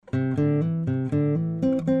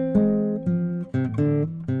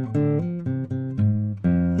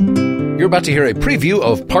You're about to hear a preview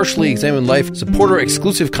of Partially Examined Life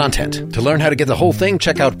supporter-exclusive content. To learn how to get the whole thing,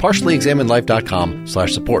 check out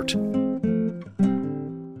partiallyexaminedlife.com/support.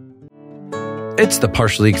 It's the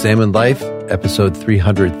Partially Examined Life, episode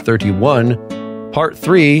 331, part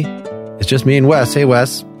 3. It's just me and Wes. Hey,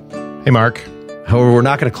 Wes. Hey, Mark. However, we're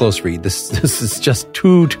not going to close read. This is just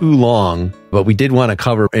too long, but we did want to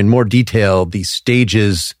cover in more detail the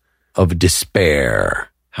stages of despair.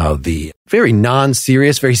 How the very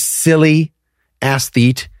non-serious, very silly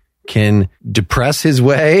aesthete can depress his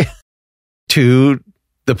way to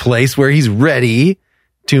the place where he's ready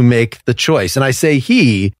to make the choice. And I say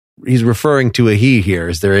he's referring to a he here.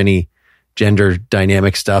 Is there any gender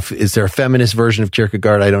dynamic stuff? Is there a feminist version of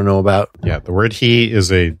Kierkegaard I don't know about? Yeah, the word he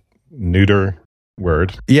is a neuter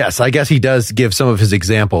word. Yes, I guess he does give some of his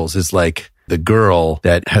examples. It's like the girl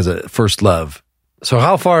that has a first love. So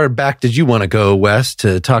how far back did you want to go, Wes,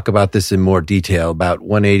 to talk about this in more detail? About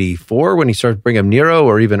 184 when he started to bring up Nero,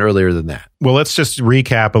 or even earlier than that? Well, let's just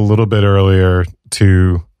recap a little bit earlier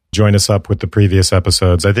to join us up with the previous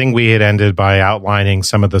episodes. I think we had ended by outlining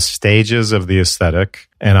some of the stages of the aesthetic,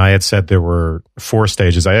 and I had said there were 4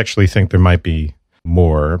 stages. I actually think there might be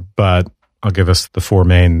more, but I'll give us the 4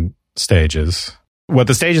 main stages. What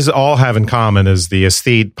the stages all have in common is the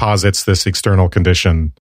aesthete posits this external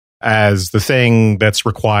condition as the thing that's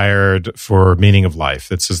required for meaning of life.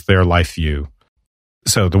 This is their life view.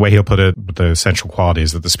 So the way he'll put it, the essential quality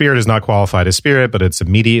is that the spirit is not qualified as spirit, but it's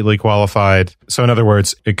immediately qualified. So in other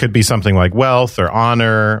words, it could be something like wealth or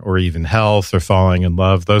honor or even health or falling in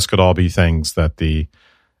love. Those could all be things that the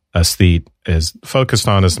aesthete is focused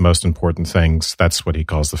on as the most important things. That's what he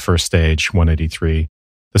calls the first stage, 183.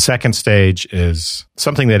 The second stage is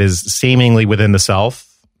something that is seemingly within the self,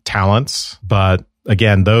 talents, but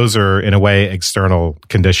again, those are, in a way, external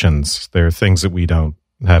conditions. They're things that we don't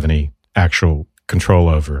have any actual control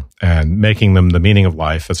over. And making them the meaning of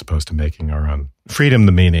life, as opposed to making our own freedom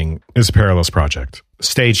the meaning, is a perilous project.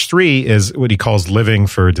 Stage 3 is what he calls living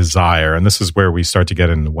for desire. And this is where we start to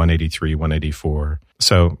get into 183, 184.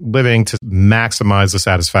 So living to maximize the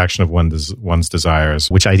satisfaction of one's desires,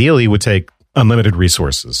 which ideally would take unlimited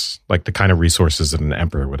resources, like the kind of resources that an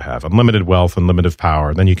emperor would have. Unlimited wealth, unlimited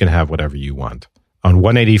power. Then you can have whatever you want. On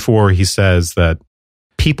 184, he says that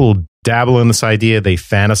people dabble in this idea, they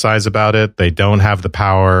fantasize about it, they don't have the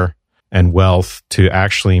power and wealth to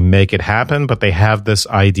actually make it happen, but they have this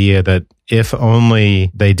idea that if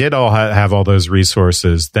only they did all have all those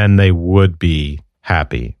resources, then they would be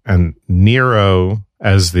happy. And Nero,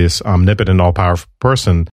 as this omnipotent, all-powerful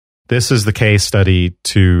person, this is the case study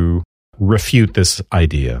to refute this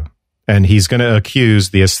idea. And he's going to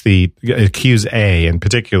accuse the aesthete, accuse A in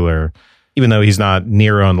particular. Even though he's not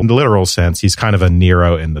Nero in the literal sense, he's kind of a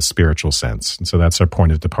Nero in the spiritual sense. And so that's our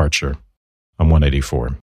point of departure on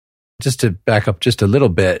 184. Just to back up just a little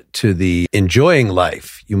bit to the enjoying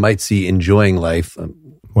life, you might see enjoying life.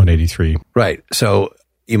 183. Right. So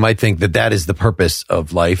you might think that that is the purpose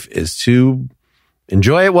of life, is to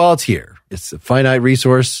enjoy it while it's here. It's a finite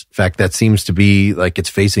resource. In fact, that seems to be like it's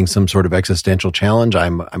facing some sort of existential challenge.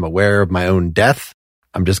 I'm aware of my own death.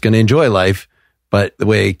 I'm just going to enjoy life. But the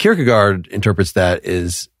way Kierkegaard interprets that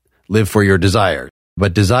is live for your desire.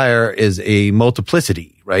 But desire is a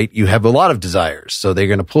multiplicity, right? You have a lot of desires, so they're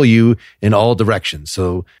going to pull you in all directions.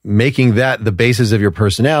 So making that the basis of your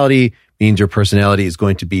personality means your personality is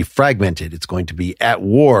going to be fragmented. It's going to be at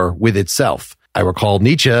war with itself. I recall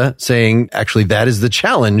Nietzsche saying, actually, that is the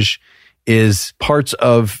challenge, is parts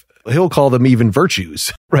of, he'll call them even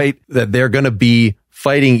virtues, right? That they're going to be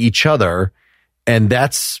fighting each other. And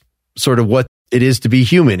that's sort of what it is to be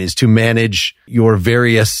human, is to manage your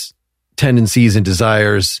various tendencies and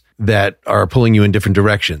desires that are pulling you in different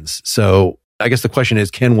directions. So I guess the question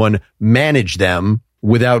is, can one manage them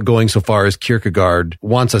without going so far as Kierkegaard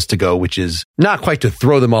wants us to go, which is not quite to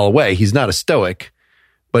throw them all away. He's not a Stoic,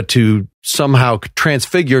 but to somehow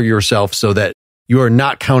transfigure yourself so that you are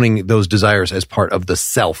not counting those desires as part of the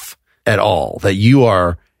self at all, that you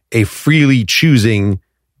are a freely choosing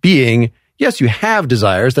being. Yes, you have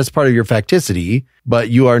desires. That's part of your facticity, but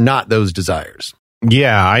you are not those desires.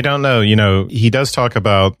 Yeah, I don't know. You know, he does talk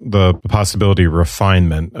about the possibility of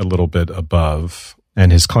refinement a little bit above.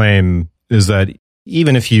 And his claim is that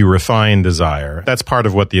even if you refine desire, that's part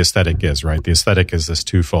of what the aesthetic is, right? The aesthetic is this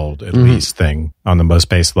twofold, at least, thing on the most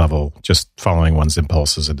base level, just following one's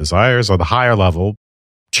impulses and desires, or the higher level,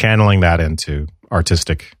 channeling that into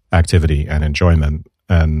artistic activity and enjoyment.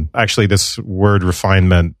 And actually, this word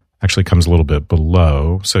refinement actually comes a little bit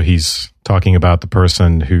below. So he's talking about the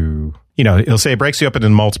person who, he'll say it breaks you up into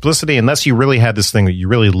multiplicity unless you really had this thing that you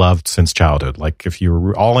really loved since childhood. Like if you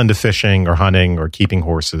were all into fishing or hunting or keeping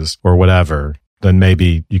horses or whatever, then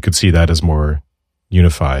maybe you could see that as more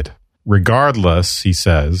unified. Regardless, he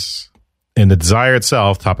says, in the desire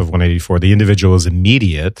itself, top of 184, the individual is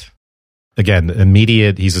immediate. Again,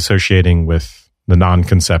 immediate, he's associating with the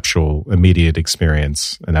non-conceptual immediate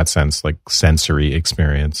experience, in that sense, like sensory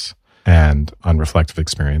experience and unreflective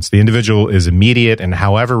experience. The individual is immediate, and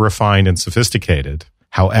however refined and sophisticated,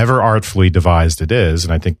 however artfully devised it is,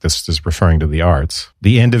 and I think this is referring to the arts,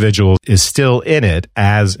 the individual is still in it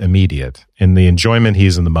as immediate. In the enjoyment,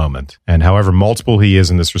 he's in the moment. And however multiple he is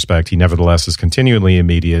in this respect, he nevertheless is continually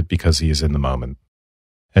immediate because he is in the moment.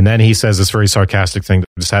 And then he says this very sarcastic thing,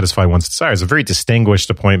 to satisfy one's desires, a very distinguished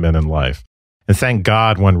appointment in life. And thank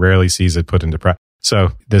God one rarely sees it put into practice.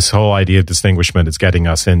 So this whole idea of distinguishment is getting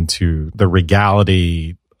us into the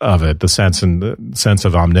regality of it, the sense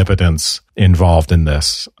of omnipotence involved in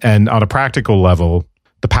this. And on a practical level,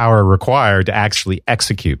 the power required to actually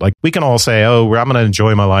execute. Like we can all say, I'm going to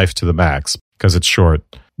enjoy my life to the max because it's short.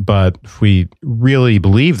 But if we really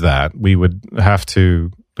believe that, we would have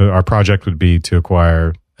to, our project would be to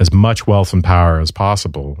acquire as much wealth and power as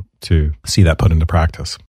possible to see that put into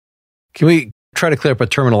practice. Can we try to clear up a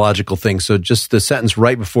terminological thing? So just the sentence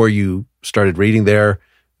right before you started reading there,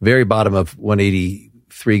 very bottom of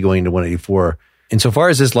 183 going to 184. Insofar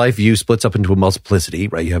as this life view splits up into a multiplicity,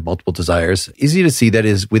 right? You have multiple desires. Easy to see that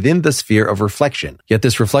is within the sphere of reflection. Yet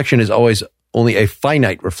this reflection is always only a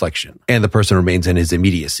finite reflection, and the person remains in his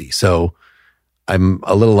immediacy. So I'm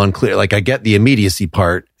a little unclear. Like I get the immediacy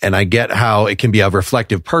part, and I get how it can be a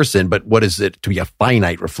reflective person, but what is it to be a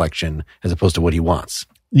finite reflection as opposed to what he wants?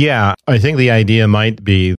 Yeah, I think the idea might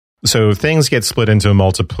be, so things get split into a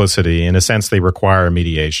multiplicity. In a sense, they require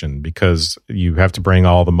mediation because you have to bring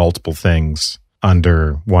all the multiple things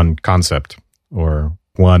under one concept or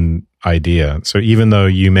one idea. So even though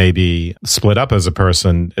you may be split up as a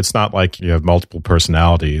person, it's not like you have multiple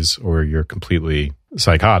personalities or you're completely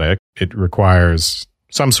psychotic. It requires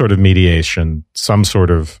some sort of mediation, some sort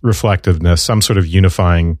of reflectiveness, some sort of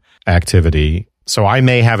unifying activity. So I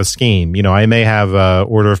may have a scheme, I may have an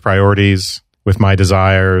order of priorities with my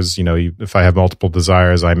desires. If I have multiple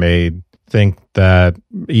desires, I may think that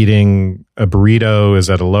eating a burrito is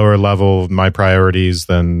at a lower level of my priorities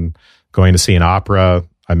than going to see an opera.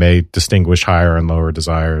 I may distinguish higher and lower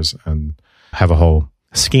desires and have a whole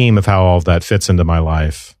scheme of how all of that fits into my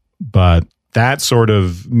life. But that sort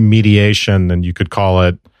of mediation, and you could call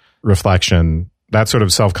it reflection, that sort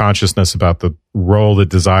of self-consciousness about the role that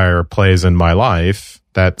desire plays in my life,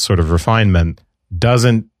 that sort of refinement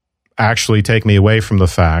doesn't actually take me away from the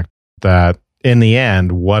fact that in the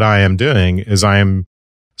end, what I am doing is I am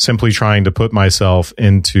simply trying to put myself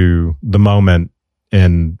into the moment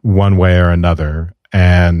in one way or another.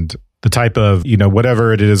 And the type of,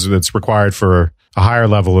 whatever it is that's required for a higher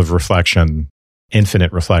level of reflection,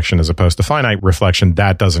 infinite reflection as opposed to finite reflection,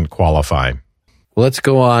 that doesn't qualify. Well, let's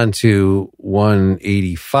go on to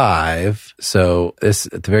 185. So this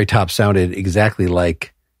at the very top sounded exactly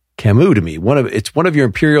like Camus to me. It's one of your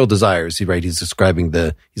imperial desires. He's describing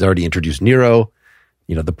he's already introduced Nero,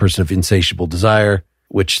 the person of insatiable desire,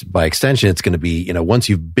 which by extension, it's going to be, once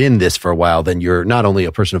you've been this for a while, then you're not only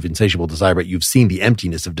a person of insatiable desire, but you've seen the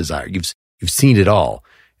emptiness of desire. You've seen it all.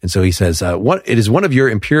 And so he says, it is one of your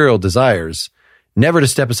imperial desires never to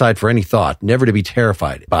step aside for any thought, never to be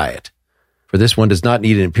terrified by it. For this one does not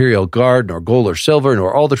need an imperial guard, nor gold or silver,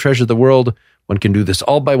 nor all the treasure of the world. One can do this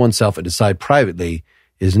all by oneself and decide privately.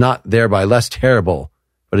 It is not thereby less terrible,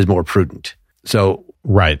 but is more prudent. So,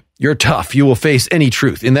 right. You're tough. You will face any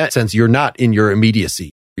truth. In that sense, you're not in your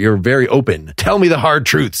immediacy. You're very open. Tell me the hard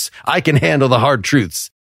truths. I can handle the hard truths.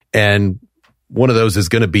 And one of those is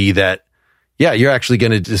going to be that, you're actually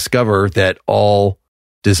going to discover that all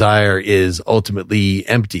desire is ultimately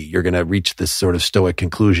empty. You're going to reach this sort of stoic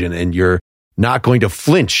conclusion, and you're not going to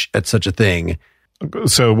flinch at such a thing.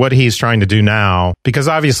 So what he's trying to do now, because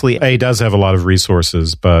obviously A does have a lot of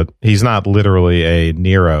resources, but he's not literally a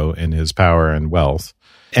Nero in his power and wealth.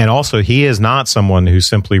 And also, he is not someone who's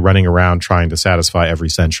simply running around trying to satisfy every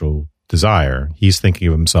sensual desire. He's thinking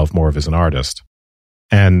of himself more as an artist.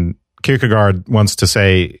 And Kierkegaard wants to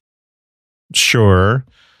say, sure,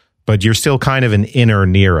 but you're still kind of an inner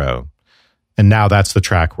Nero. And now that's the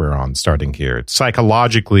track we're on starting here.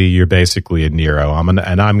 Psychologically, you're basically a Nero,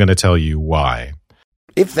 and I'm going to tell you why.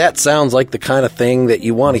 If that sounds like the kind of thing that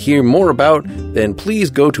you want to hear more about, then please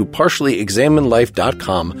go to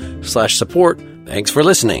partiallyexaminedlife.com/support. Thanks for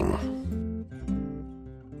listening.